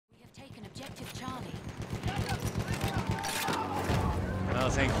Objective Charlie. Oh,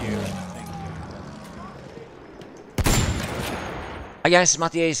 thank you. Hi guys,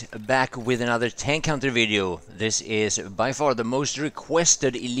 Mattias back with another tank counter video. This is by far the most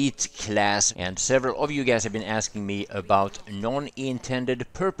requested elite class, and several of you guys have been asking me about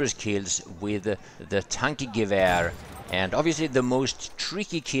non-intended purpose kills with the Tankgewehr. And obviously the most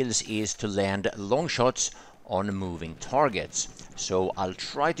tricky kills is to land long shots on moving targets. So I'll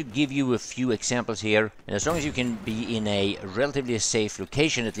try to give you a few examples here, and as long as you can be in a relatively safe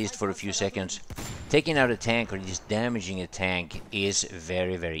location at least for a few seconds, taking out a tank or just damaging a tank is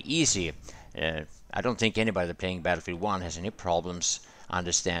very easy. I don't think anybody playing Battlefield 1 has any problems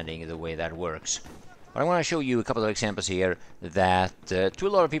understanding the way that works. But I want to show you a couple of examples here that, to a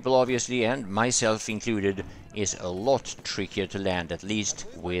lot of people obviously, and myself included, is a lot trickier to land, at least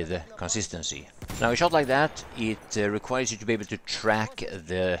with consistency. Now a shot like that, it requires you to be able to track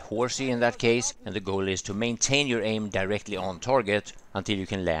the horsey in that case, and the goal is to maintain your aim directly on target until you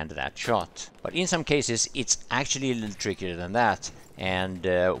can land that shot. But in some cases it's actually a little trickier than that, and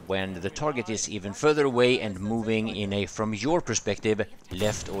when the target is even further away and moving in a, from your perspective,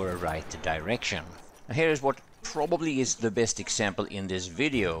 left or right direction. Now here is what probably is the best example in this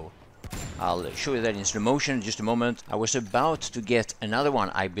video. I'll show you that in slow motion in just a moment. I was about to get another one,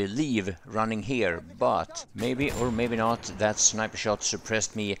 I believe, running here, but maybe or maybe not, that sniper shot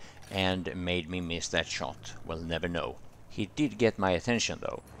suppressed me and made me miss that shot. We'll never know. He did get my attention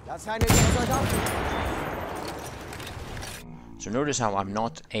though. So notice how I'm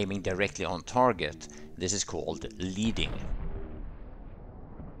not aiming directly on target. This is called leading.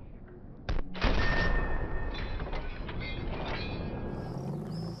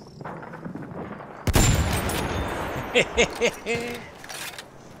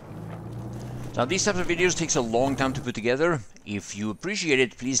 Now these types of videos takes a long time to put together. If you appreciate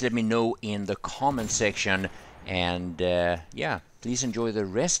it, please let me know in the comment section, and yeah, please enjoy the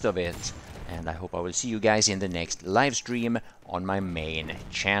rest of it, and I hope I will see you guys in the next live stream on my main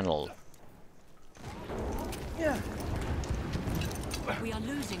channel. Yeah. We are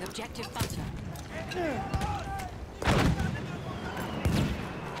losing objective butter.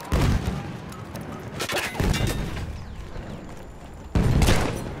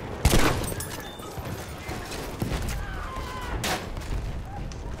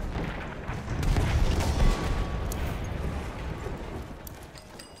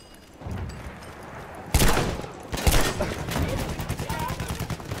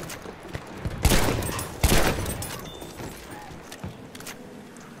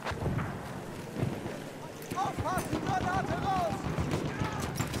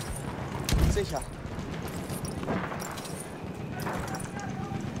 Sicher.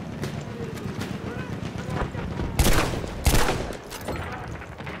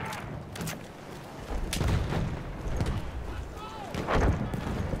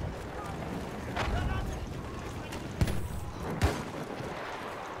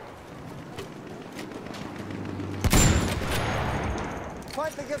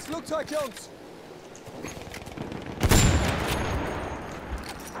 Feindliches Flugzeug, Jungs!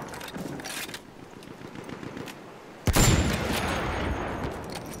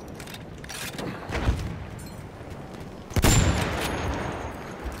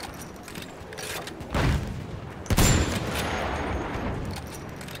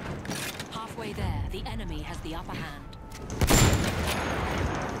 There, the enemy has the upper hand.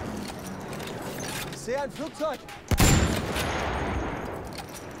 Ich sehe ein Flugzeug.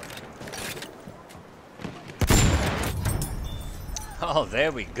 Oh,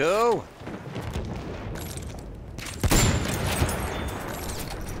 there we go.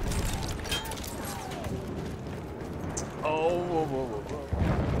 Oh, whoa, whoa, whoa, whoa.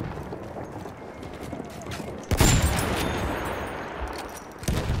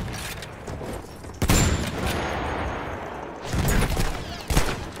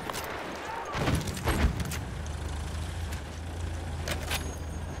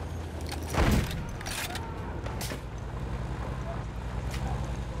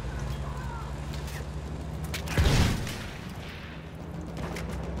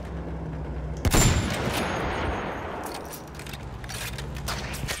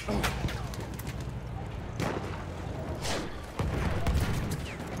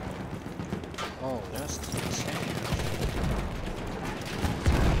 Oh, that's insane.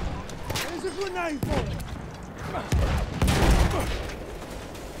 There's a grenade for it.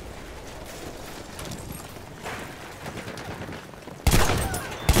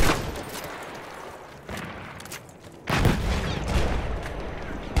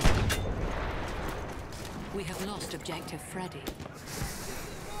 We have lost objective Freddy.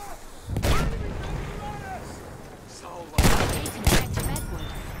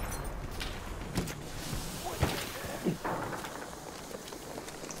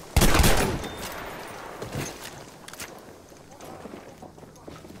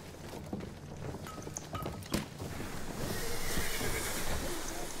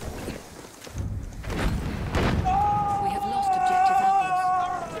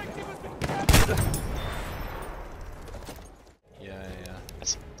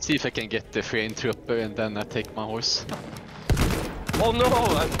 Let's see if I can get the frame trooper and then I take my horse. Oh no!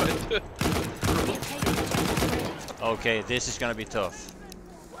 I'm trying to... We have taken objective Freddy. Okay, this is gonna be tough.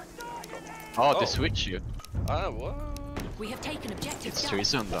 Oh, they Oh. switch you. Ah, what? We have taken objective It's Duff.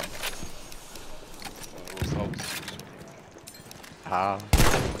 treason then. It was house. Ah,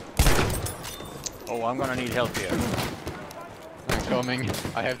 Oh, I'm gonna need help here. I'm coming.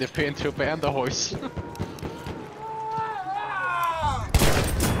 I have the frame trooper and the horse.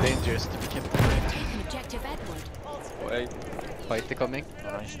 Dangerous to be kept. We have taken objective Edward. Wait. Fighter coming.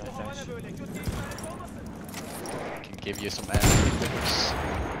 Nice, nice, nice. I can give you some ammo.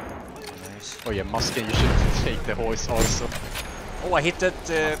 Nice. Oh yeah, Muskin, you should take the horse also. Oh, I hit that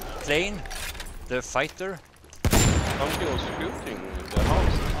plane. The fighter. Something was shooting the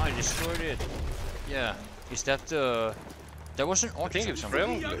house. I destroyed it. Yeah. Is that the... There was an I think archer it's somewhere.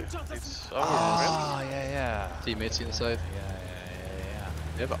 friendly. It's our Ah, yeah, yeah. Teammates inside. Yeah.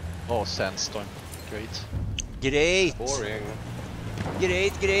 Yeah, but... Oh, sandstorm. Great. Great. friend. Boring.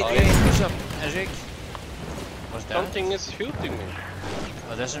 Great. Oh, What's up, Eric? What's that? Something is shooting me.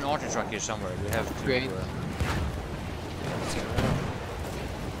 Oh, there's an archer truck here somewhere. We have to... Great.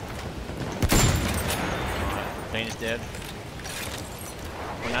 Plane is dead.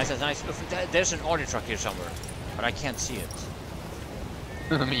 Oh, nice, that's nice. Look, there's an archer truck here somewhere, but I can't see it.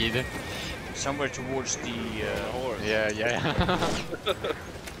 Me either. Somewhere towards the... Horse. Yeah.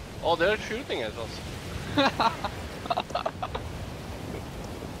 Oh, they're shooting at us.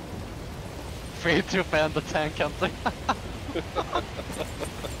 Free to fan the tank hunter.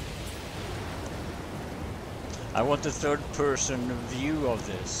 I want a third-person view of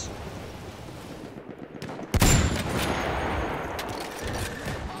this.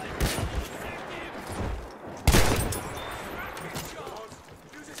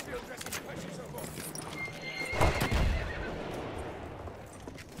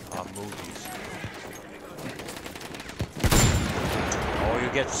 Movies. Oh,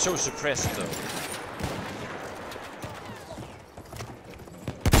 you get so suppressed though.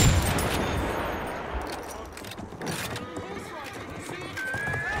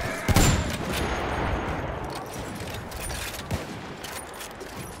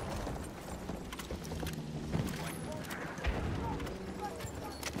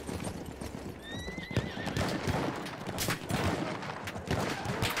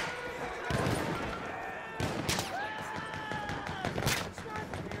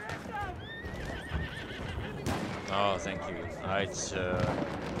 Oh, thank you. It's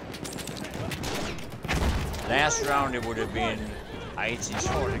last round it would have been. It's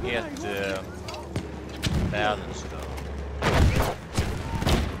hard to get balance though.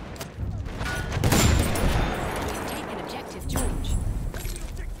 We've taken objective George.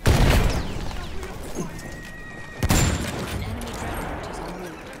 An enemy dreadnought is en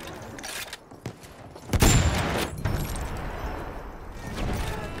route.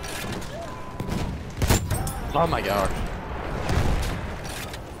 Oh my god.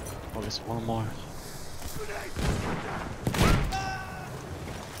 Oh, there's one more.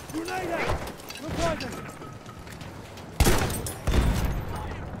 Grenade out! Look like them!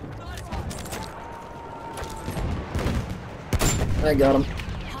 I got him.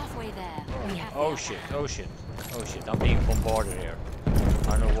 Halfway there. We have Oh the shit, oh shit, oh shit, I'm being bombarded here.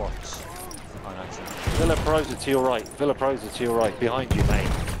 I don't know what. Oh, that's it. Villa Pros are to your right. Villa Pros are to your right. Behind you, mate.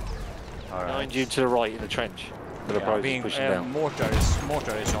 Alright. Behind you to the right in the trench. Villa Yeah, Pros is being, pushing down.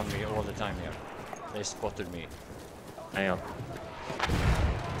 mortar is on me all the time here. They spotted me. Hang on.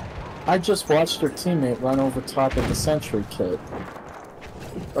 I just watched her teammate run over top of the sentry kit.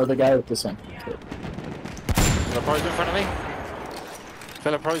 Or the guy with the sentry kit. Villa Pros in front of me.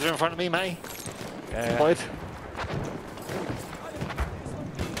 Villa Pros are in front of me, mate. Yeah. Wide.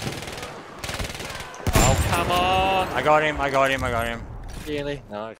 Oh, come on! I got him. Really? No.